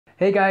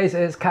Hey guys,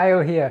 it's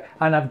Kyle here,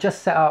 and I've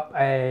just set up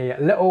a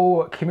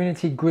little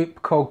community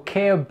group called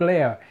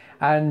CareBlair,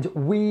 and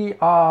we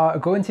are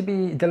going to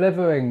be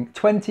delivering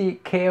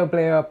 20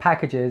 CareBlair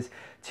packages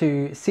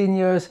to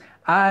seniors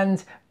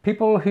and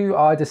people who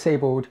are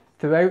disabled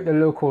throughout the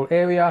local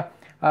area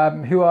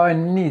who are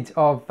in need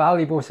of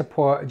valuable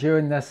support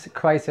during this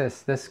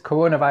crisis, this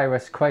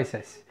coronavirus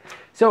crisis.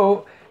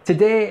 So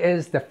today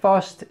is the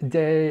first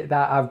day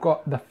that I've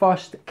got the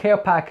first care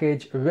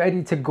package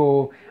ready to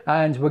go,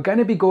 and we're going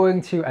to be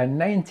going to a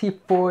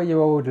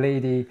 94-year-old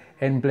lady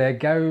in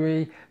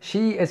Blairgowrie.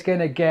 She is going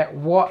to get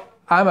what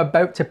I'm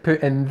about to put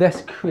in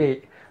this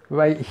crate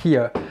right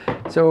here.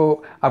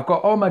 So I've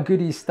got all my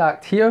goodies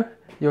stacked here.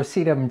 You'll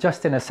see them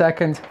just in a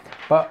second.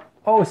 But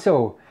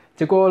also,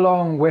 to go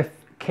along with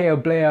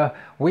CareBlair,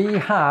 we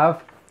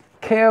have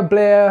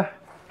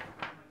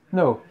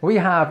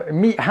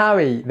Meet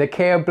Harry, the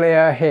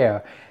CareBlair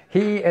hair.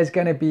 He is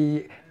going to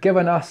be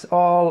giving us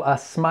all a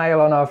smile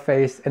on our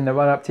face in the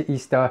run up to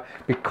Easter,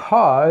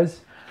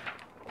 because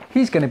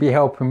he's going to be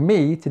helping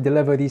me to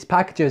deliver these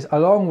packages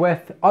along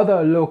with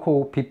other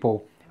local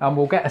people. And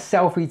we'll get a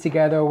selfie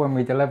together when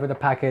we deliver the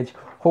package,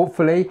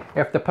 hopefully,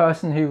 if the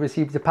person who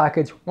receives the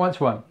package wants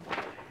one.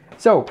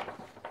 So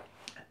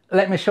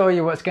let me show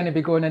you what's going to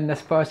be going in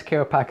this first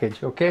care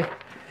package, okay?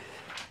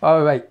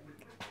 All right.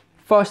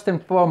 First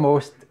and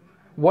foremost,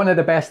 one of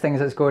the best things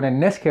that's going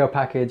in this care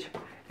package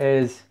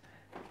is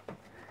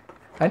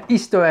an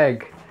Easter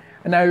egg.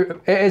 Now,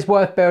 it is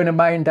worth bearing in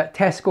mind that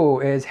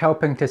Tesco is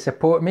helping to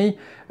support me.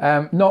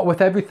 Not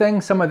with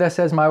everything, some of this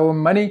is my own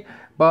money,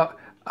 but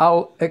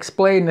I'll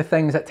explain the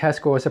things that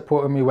Tesco is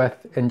supporting me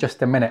with in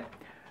just a minute.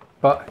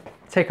 But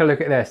take a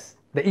look at this.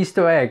 The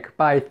Easter egg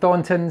by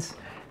Thornton's,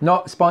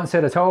 not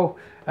sponsored at all.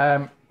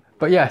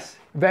 But yes,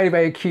 very,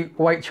 very cute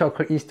white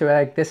chocolate Easter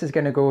egg. This is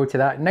going to go to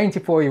that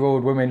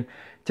 94-year-old woman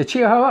to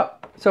cheer her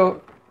up.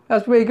 So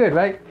that's really good,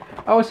 right?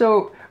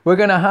 Also, we're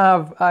going to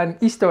have an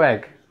Easter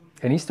egg.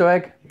 An Easter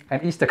egg?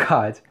 An Easter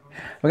card.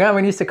 We're going to have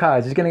an Easter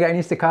card. She's going to get an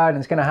Easter card,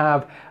 and it's going to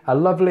have a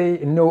lovely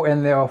note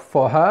in there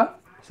for her.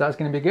 So that's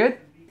going to be good.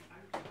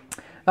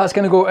 That's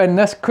going to go in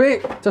this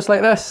crate, just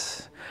like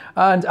this.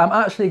 And I'm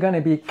actually going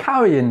to be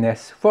carrying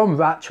this from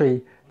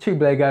Rattray to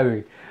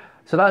Blairgowrie.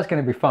 So that's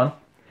going to be fun.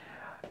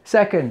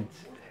 Second,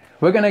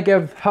 we're going to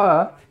give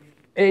her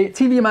a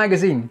TV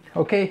magazine,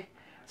 okay?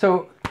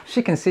 So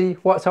she can see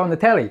what's on the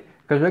telly,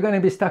 because we're going to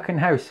be stuck in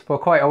house for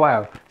quite a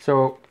while.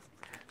 So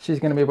she's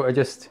going to be able to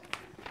just,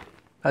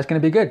 that's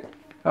going to be good.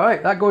 All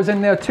right, that goes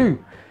in there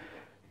too.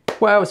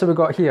 What else have we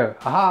got here?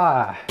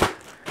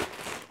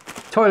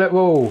 Toilet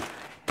roll.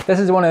 This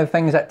is one of the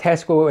things that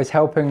Tesco is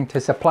helping to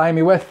supply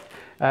me with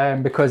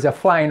because they're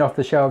flying off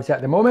the shelves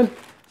at the moment.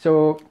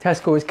 So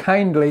Tesco is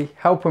kindly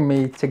helping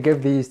me to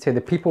give these to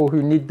the people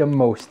who need them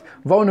most.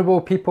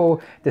 Vulnerable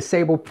people,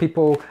 disabled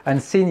people,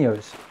 and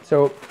seniors.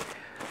 So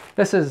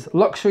this is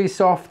luxury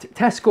soft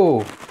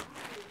Tesco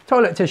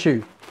toilet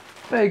tissue.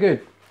 Very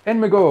good. In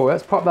we go.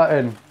 Let's pop that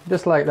in,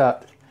 just like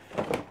that.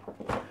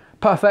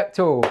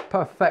 Perfecto,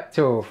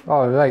 perfecto.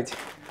 All right.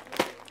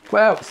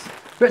 What else?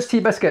 Rich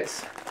tea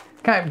biscuits.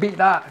 Can't beat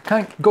that.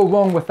 Can't go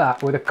wrong with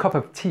that with a cup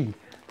of tea.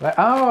 Right.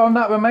 Oh, and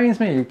that reminds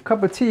me,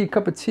 cup of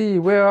tea,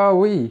 where are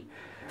we?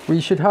 We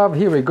should have,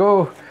 here we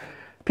go,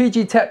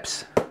 PG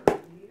tips.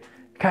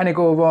 Can't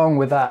go wrong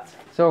with that.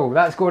 So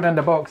that's going in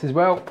the box as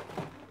well.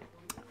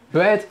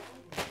 Bread.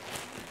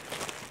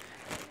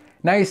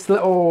 Nice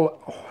little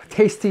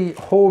tasty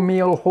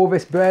wholemeal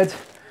Hovis bread.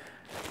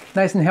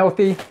 Nice and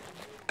healthy,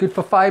 good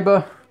for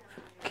fibre,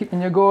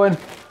 keeping you going.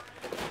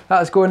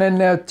 That's going in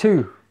there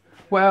too.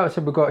 What else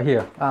have we got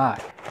here?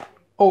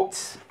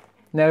 Oats.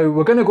 Now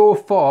we're going to go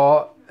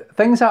for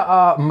things that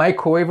are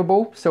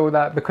microwavable, so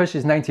that because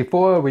she's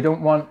 94, we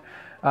don't want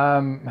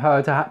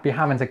her to be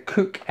having to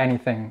cook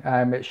anything.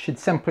 It should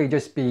simply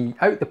just be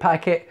out the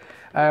packet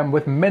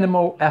with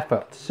minimal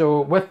effort.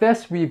 So with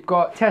this, we've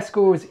got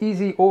Tesco's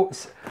Easy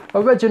Oats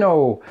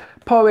Original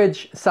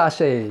Porridge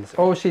Sachets.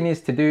 All she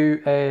needs to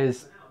do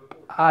is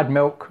add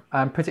milk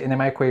and put it in the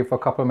microwave for a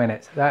couple of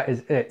minutes. That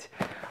is it.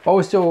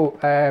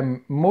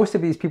 Also, most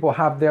of these people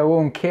have their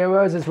own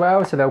carers as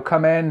well, so they'll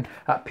come in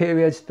at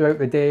periods throughout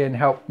the day and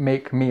help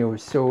make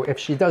meals. So if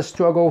she does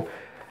struggle,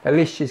 at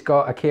least she's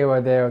got a carer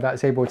there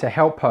that's able to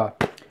help her.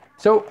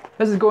 So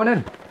this is going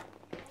in.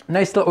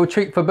 Nice little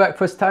treat for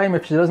breakfast time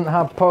if she doesn't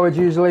have porridge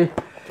usually.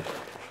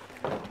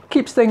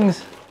 Keeps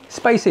things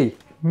spicy,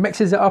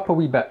 mixes it up a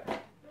wee bit.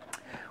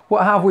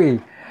 What have we?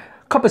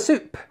 Cup of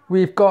soup.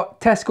 We've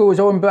got Tesco's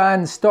own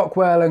brand,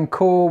 Stockwell &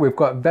 Co. We've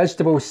got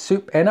vegetable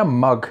soup in a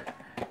mug.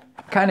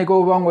 Can't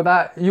go wrong with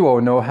that. You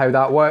all know how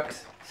that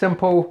works.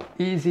 Simple,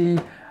 easy,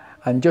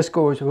 and just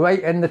goes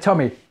right in the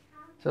tummy.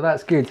 So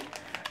that's good.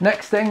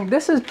 Next thing,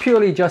 this is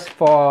purely just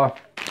for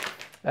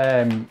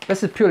going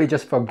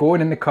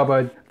in the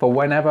cupboard for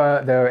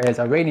whenever there is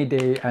a rainy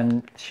day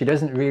and she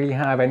doesn't really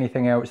have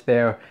anything else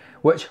there,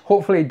 which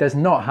hopefully does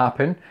not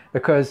happen,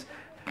 because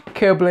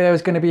CareBlair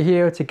is going to be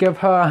here to give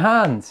her a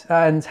hand,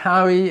 and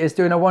Harry is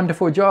doing a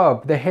wonderful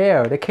job. The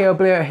hair, the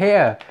CareBlair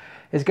hair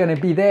is going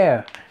to be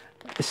there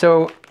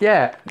So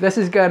yeah, this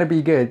is gonna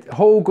be good.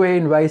 Whole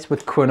grain rice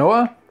with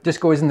quinoa. Just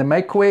goes in the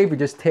microwave, we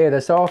just tear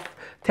this off.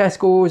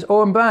 Tesco's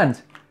own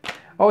brand.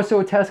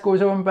 Also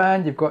Tesco's own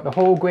brand, you've got the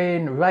whole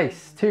grain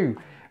rice too.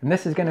 And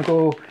this is gonna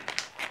go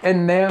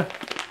in there.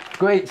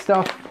 Great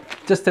stuff,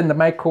 just in the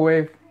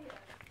microwave.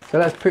 So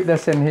let's put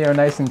this in here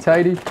nice and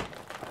tidy.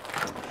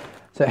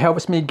 So it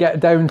helps me get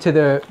down to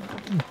the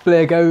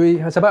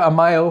Blairgowrie. It's about a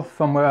mile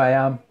from where I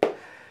am.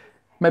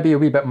 Maybe a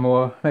wee bit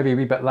more, maybe a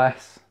wee bit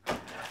less.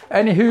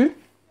 Anywho,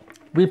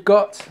 we've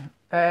got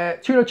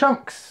tuna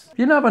chunks.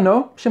 You never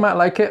know, she might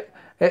like it.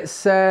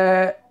 It's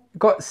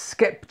got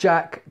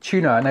skipjack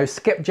tuna. Now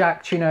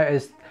skipjack tuna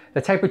is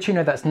the type of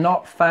tuna that's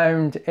not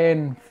found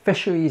in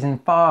fisheries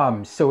and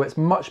farms, so it's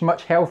much,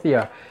 much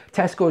healthier.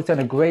 Tesco's done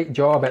a great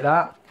job at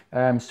that,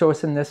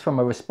 sourcing this from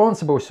a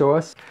responsible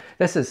source.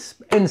 This is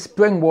in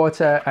spring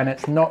water and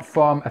it's not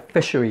from a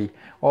fishery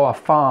or a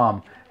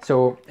farm,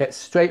 so it's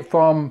straight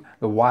from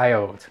the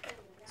wild.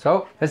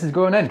 So this is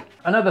going in.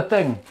 Another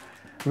thing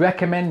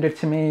recommended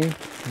to me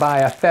by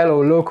a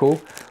fellow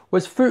local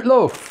was fruit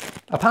loaf.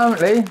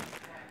 Apparently,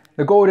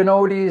 the golden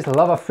oldies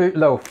love a fruit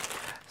loaf.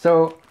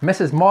 So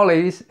Mrs.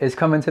 Molly's is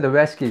coming to the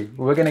rescue.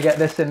 We're gonna get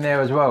this in there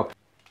as well.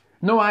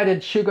 No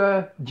added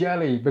sugar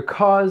jelly,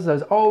 because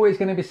there's always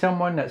gonna be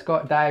someone that's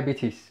got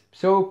diabetes.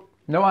 So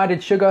no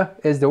added sugar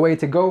is the way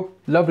to go.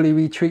 Lovely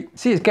wee treat.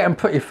 See, it's getting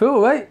pretty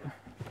full, right?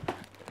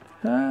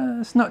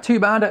 It's not too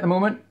bad at the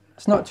moment.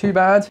 It's not too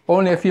bad.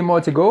 Only a few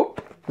more to go.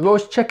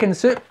 Roast chicken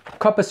soup,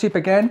 cup of soup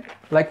again,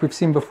 like we've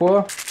seen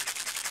before.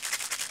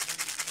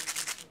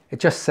 It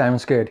just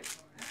sounds good.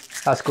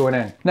 That's going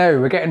in. Now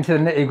we're getting to the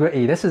nitty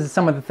gritty. This is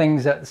some of the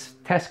things that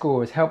Tesco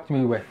has helped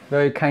me with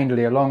very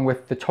kindly, along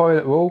with the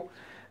toilet roll.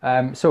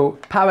 So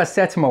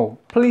paracetamol,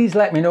 please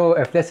let me know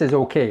if this is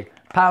okay.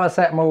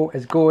 Paracetamol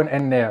is going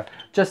in there,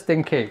 just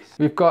in case.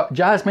 We've got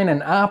jasmine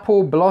and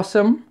apple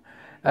blossom,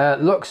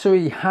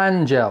 luxury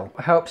hand gel.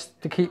 Helps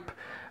to keep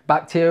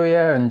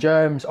bacteria and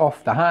germs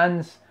off the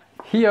hands.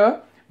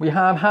 Here we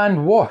have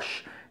hand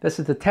wash. This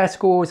is the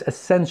Tesco's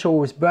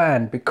Essentials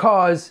brand,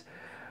 because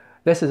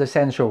this is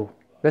essential.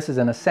 This is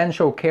an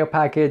essential care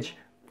package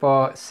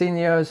for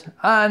seniors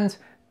and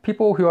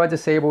people who are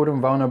disabled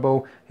and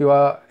vulnerable, who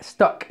are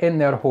stuck in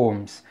their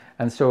homes.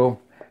 And so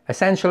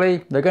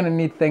essentially they're going to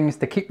need things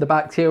to keep the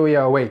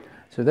bacteria away.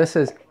 So this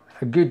is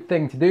a good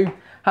thing to do.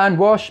 Hand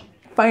wash,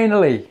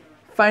 finally,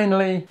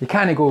 you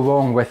can't go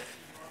wrong with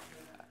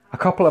a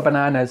couple of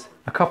bananas,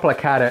 a couple of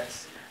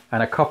carrots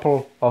and a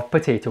couple of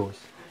potatoes.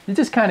 You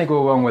just can't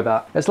go wrong with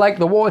that. It's like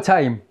the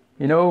wartime,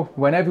 you know,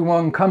 when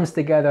everyone comes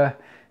together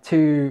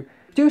to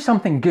do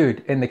something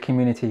good in the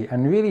community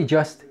and really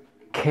just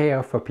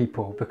care for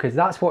people, because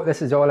that's what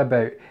this is all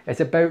about.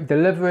 It's about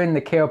delivering the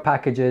care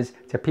packages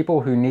to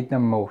people who need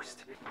them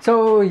most.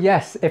 So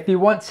yes, if you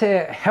want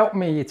to help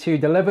me to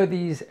deliver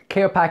these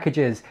care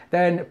packages,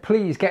 then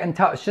please get in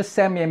touch. Just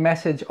send me a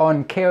message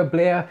on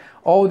CareBlair,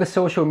 all the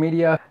social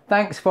media.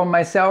 Thanks from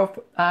myself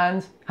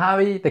and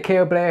Harry, the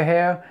CareBlair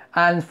here,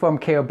 and from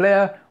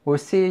CareBlair. We'll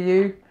see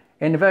you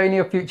in the very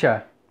near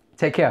future.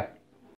 Take care.